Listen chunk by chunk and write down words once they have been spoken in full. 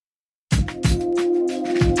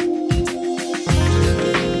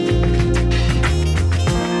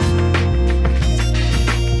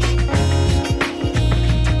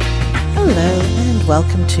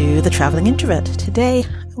welcome to The Traveling Introvert. Today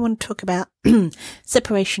I want to talk about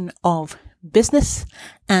separation of business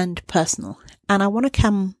and personal, and I want to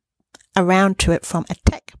come around to it from a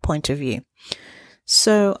tech point of view.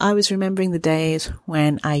 So I was remembering the days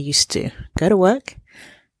when I used to go to work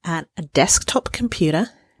at a desktop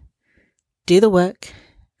computer, do the work,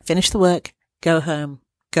 finish the work, go home,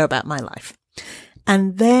 go about my life.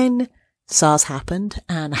 And then SARS happened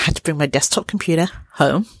and I had to bring my desktop computer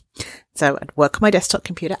home. So I'd work on my desktop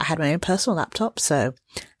computer. I had my own personal laptop, so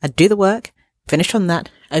I'd do the work, finish on that,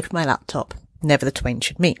 open my laptop. Never the twain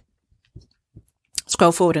should meet.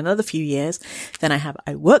 Scroll forward another few years, then I have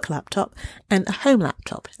a work laptop and a home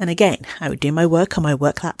laptop. And again, I would do my work on my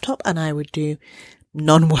work laptop and I would do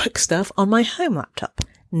non-work stuff on my home laptop.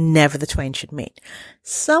 Never the twain should meet.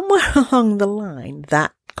 Somewhere along the line,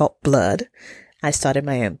 that got blurred. I started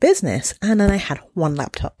my own business and then I had one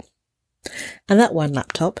laptop. And that one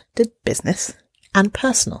laptop did business and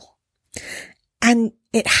personal. And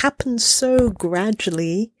it happens so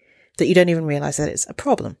gradually that you don't even realize that it's a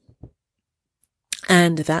problem.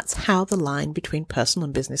 And that's how the line between personal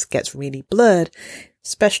and business gets really blurred,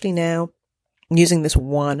 especially now using this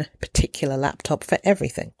one particular laptop for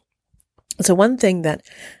everything. So one thing that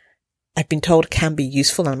I've been told can be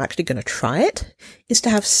useful, and I'm actually going to try it, is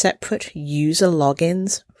to have separate user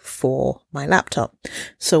logins for my laptop.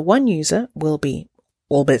 So one user will be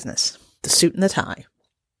all business, the suit and the tie.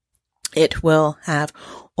 It will have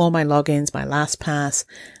all my logins, my LastPass,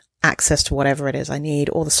 access to whatever it is I need,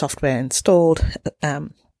 all the software installed, a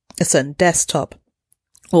certain desktop,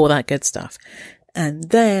 all that good stuff. And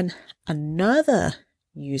then another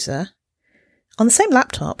user on the same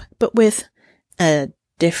laptop, but with a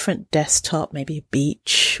different desktop, maybe a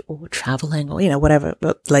beach or traveling or, whatever,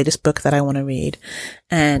 the latest book that I want to read.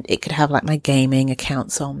 And it could have like my gaming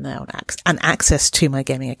accounts on there and access to my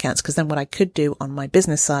gaming accounts. Because then what I could do on my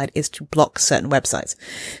business side is to block certain websites.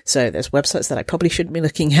 So there's websites that I probably shouldn't be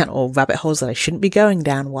looking at or rabbit holes that I shouldn't be going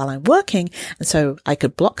down while I'm working. And so I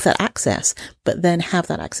could block that access, but then have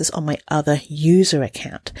that access on my other user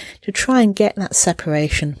account to try and get that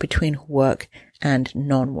separation between work and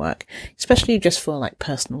non-work, especially just for like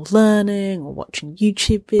personal learning or watching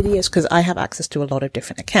YouTube videos, because I have access to a lot of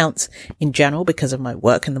different accounts in general because of my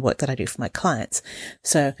work and the work that I do for my clients.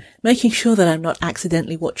 So making sure that I'm not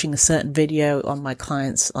accidentally watching a certain video on my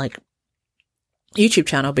client's like YouTube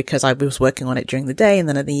channel because I was working on it during the day and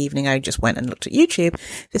then in the evening I just went and looked at YouTube.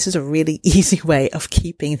 This is a really easy way of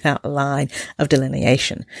keeping that line of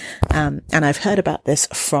delineation. And I've heard about this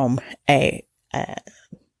from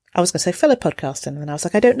I was going to say fellow podcaster, and then I was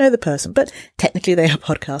like, I don't know the person, but technically they are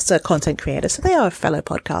podcaster, content creator, so they are a fellow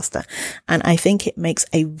podcaster. And I think it makes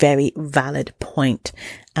a very valid point,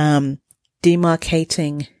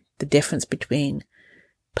 demarcating the difference between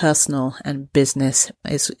personal and business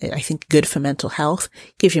is, I think, good for mental health,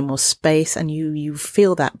 gives you more space, and you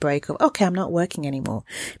feel that break of, okay, I'm not working anymore.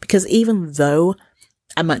 Because even though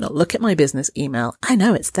I might not look at my business email, I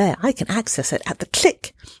know it's there. I can access it at the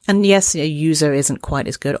click. And yes, a user isn't quite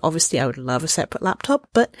as good. Obviously, I would love a separate laptop,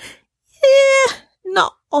 but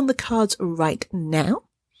not on the cards right now.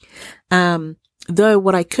 Though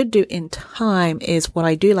what I could do in time is what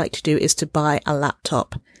I do like to do is to buy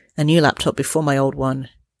a new laptop before my old one,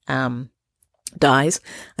 dies.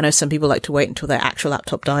 I know some people like to wait until their actual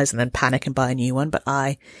laptop dies and then panic and buy a new one, but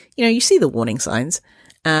you see the warning signs.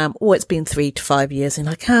 Or it's been 3 to 5 years and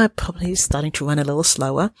probably starting to run a little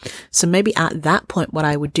slower. So maybe at that point, what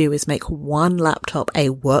I would do is make one laptop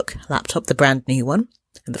a work laptop, the brand new one,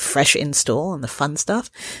 and the fresh install and the fun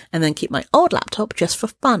stuff, and then keep my old laptop just for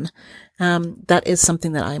fun. That is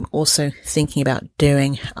something that I'm also thinking about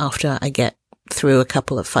doing after I get through a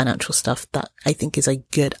couple of financial stuff that I think is a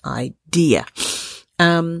good idea.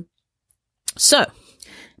 So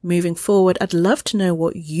moving forward, I'd love to know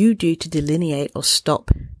what you do to delineate or stop,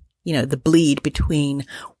 the bleed between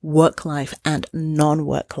work life and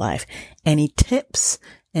non-work life. Any tips,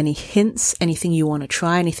 any hints, anything you want to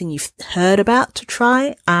try, anything you've heard about to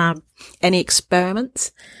try, any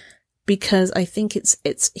experiments? Because I think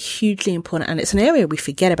it's hugely important, and it's an area we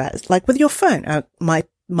forget about. It's like with your phone.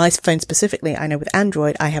 My phone specifically, I know with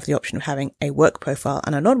Android, I have the option of having a work profile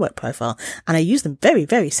and a non-work profile, and I use them very,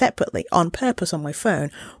 very separately on purpose on my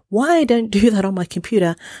phone. Why I don't do that on my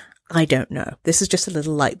computer, I don't know. This is just a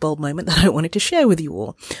little light bulb moment that I wanted to share with you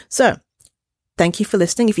all. So, thank you for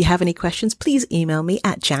listening. If you have any questions, please email me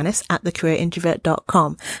at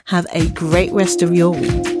janice@thecareerintrovert.com. Have a great rest of your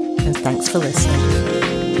week, and thanks for listening.